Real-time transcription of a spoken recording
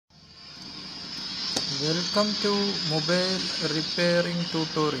Welcome to mobile repairing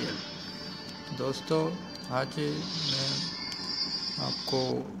tutorial. दोस्तों, आज मैं आपको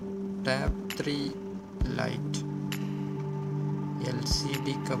टैब 3 लाइट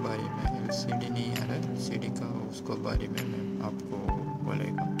एलसीडी के बारे में, एलसीडी नहीं आ रहा है, एलसीडी का उसको बारे में मैं आपको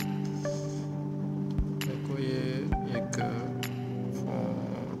बोलेगा। देखो, ये एक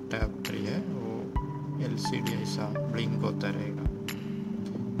टैब 3 है, वो एलसीडी ऐसा ब्लिंक होता रहेगा।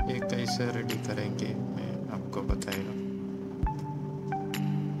 ये कैसे रेडी करेंगे मैं आपको बताएगा।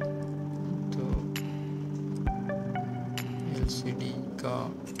 तो एलसीडी का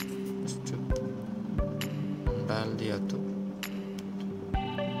स्ट्रिप डाल दिया तो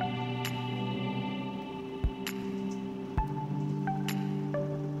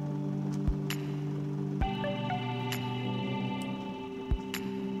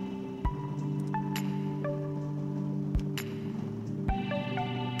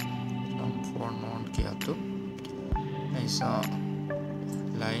फोन ऑन किया तो ऐसा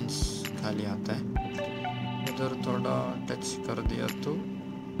लाइंस खाली आता है। इधर थोड़ा टच कर दिया तो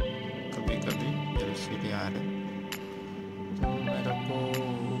कभी कभी एलसीडी आ रहे। तो मेरे को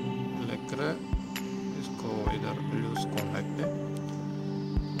लग रहा है इसको इधर लूज कॉन्टैक्ट है।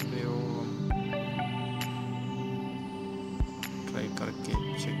 अभी वो ट्राई करके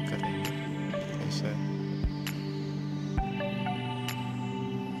चेक करेंगे कैसे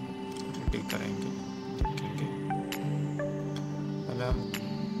रेडी करेंगे, देखेंगे। पहले हम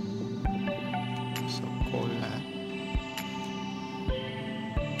सब खोलना है।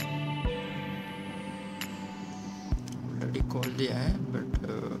 ऑलरेडी खोल दिया है, बट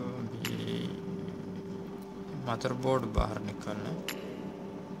ये मदरबोर्ड बाहर निकालना है।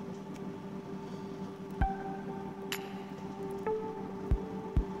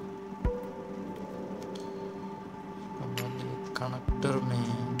 कनेक्टर में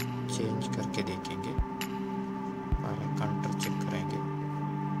चेंज करके देखेंगे, पहले कनेक्टर चेक करेंगे।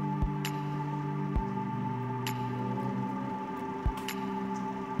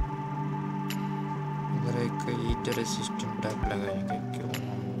 इधर एक हीट रेसिस्टेंट टैप लगाएंगे, क्यों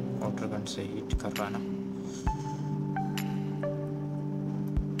हम वाटर गन से हीट कर रहा ना।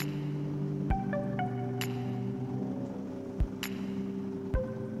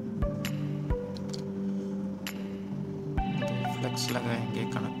 फ्लेक्स लगाएंगे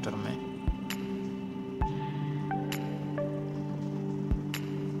कनेक्टर में।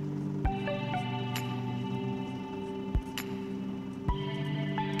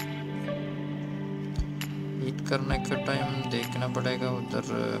 हीट करने का टाइम देखना पड़ेगा। उधर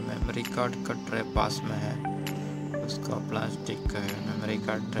मेमोरी कार्ड का ट्रे पास में है, उसका प्लास्टिक मेमोरी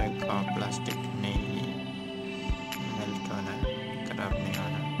कार्ड ट्रे का प्लास्टिक नहीं मेल्ट होना है, खराब नहीं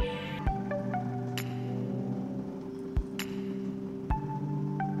होना है।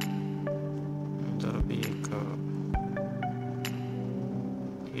 उधर भी एक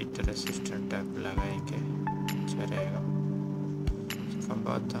हीट रेसिस्टेंट टैप लगाएंगे, अच्छा रहेगा। उसके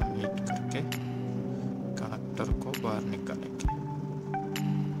बाद हम हीट करके कनेक्टर को बाहर निकालेंगे।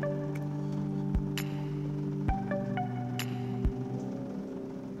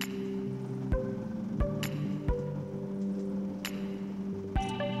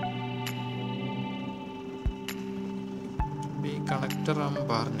 अभी कनेक्टर हम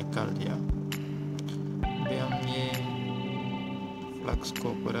बाहर निकाल दिया। अभी हम ये फ्लक्स को,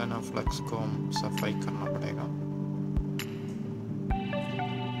 पुराना फ्लक्स को हम सफाई करना पड़ेगा।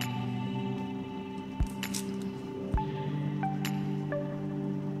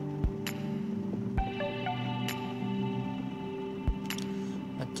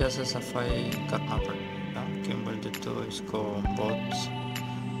 अच्छा से सफाई करना पड़ेगा, क्यों बोलते तो इसको बहुत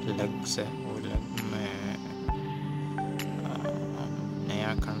लेग से, वो लेग में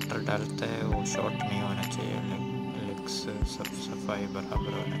नया कनेक्टर डालते हैं, वो शॉर्ट नहीं होना चाहिए। लेग्स सब सफाई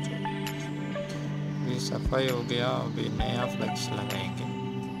बराबर होना चाहिए। अभी सफाई हो गया, अभी नया फ्लक्स लगाएंगे।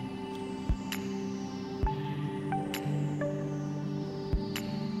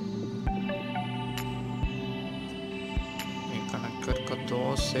 कनेक्टर का 2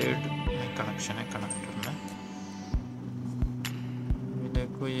 साइड में कनेक्शन है कनेक्टर में।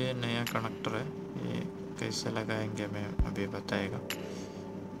 देखो, ये नया कनेक्टर है, ये कैसे लगाएंगे मैं अभी बताएगा।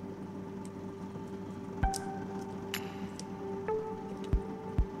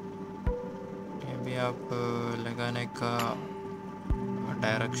 ये भी आप लगाने का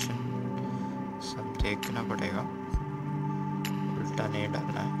डायरेक्शन सब देखना पड़ेगा, उल्टा नहीं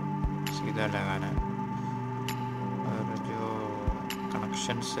डालना है, सीधा लगाना है। और जो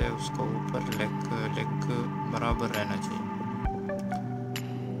कनेक्शन से उसको ऊपर लेग बराबर रहना चाहिए।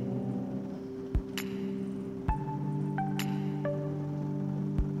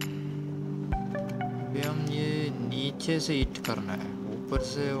 अभी हम ये नीचे से हीट करना है, ऊपर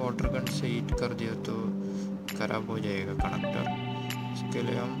से वाटर गन से हीट कर दिया तो खराब हो जाएगा कनेक्टर। इसके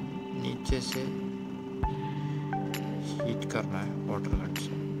लिए हम नीचे से हीट करना है वाटर गन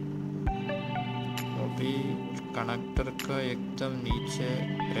से। अभी कनेक्टर का एकदम नीचे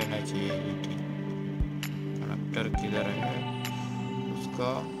रहना चाहिए हीटिंग। कनेक्टर किधर है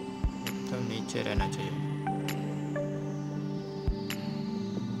उसका एकदम नीचे रहना चाहिए।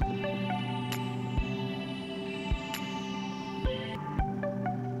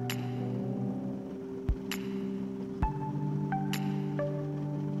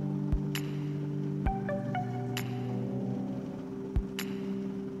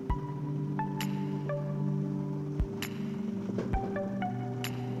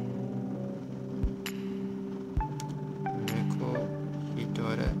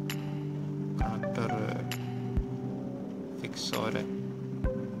 कनेक्टर फिक्स हो रहा है।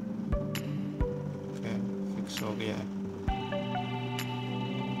 ओके, फिक्स हो गया है।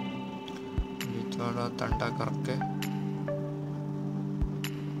 अभी थोड़ा ठंडा करके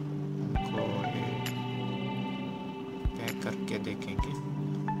हमको ये पैक करके देखेंगे,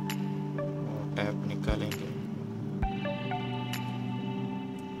 वो टैप निकालेंगे।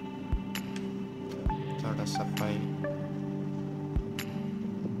 थोड़ा सफाई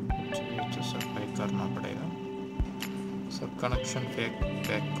तो सफाई करना पड़ेगा। सब कनेक्शन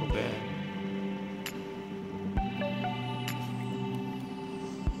पैक हो गया है।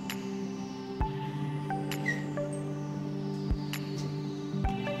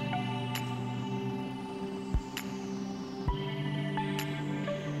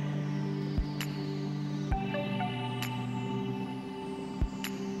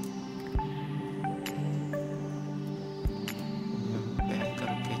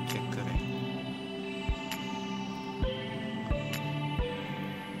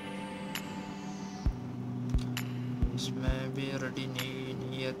 इसमें भी रेडी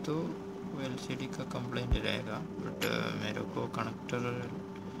नहीं है तो एलसीडी का कंप्लेंट रहेगा। बट मेरे को कनेक्टर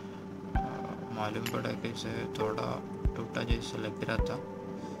मालूम पड़ा कि इसे थोड़ा टूटा जैसा लग रहा था,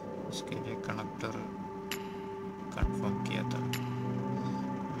 इसके लिए कनेक्टर कंफर्म किया था।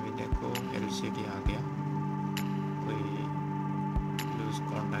 अभी देखो एलसीडी आ गया, कोई लूज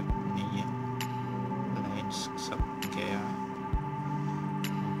कॉन्टैक्ट नहीं है, लाइन्स सब गया है।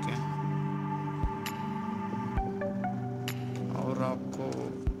 और आपको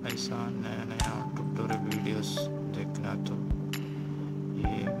ऐसा नया नया ट्यूटोरियल वीडियोस देखना तो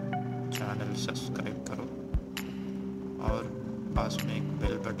ये चैनल सब्सक्राइब करो और पास में एक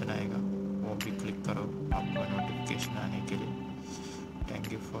बेल बटन आएगा, वो भी क्लिक करो आपको नोटिफिकेशन आने के लिए।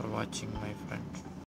 Thank you for watching my friend.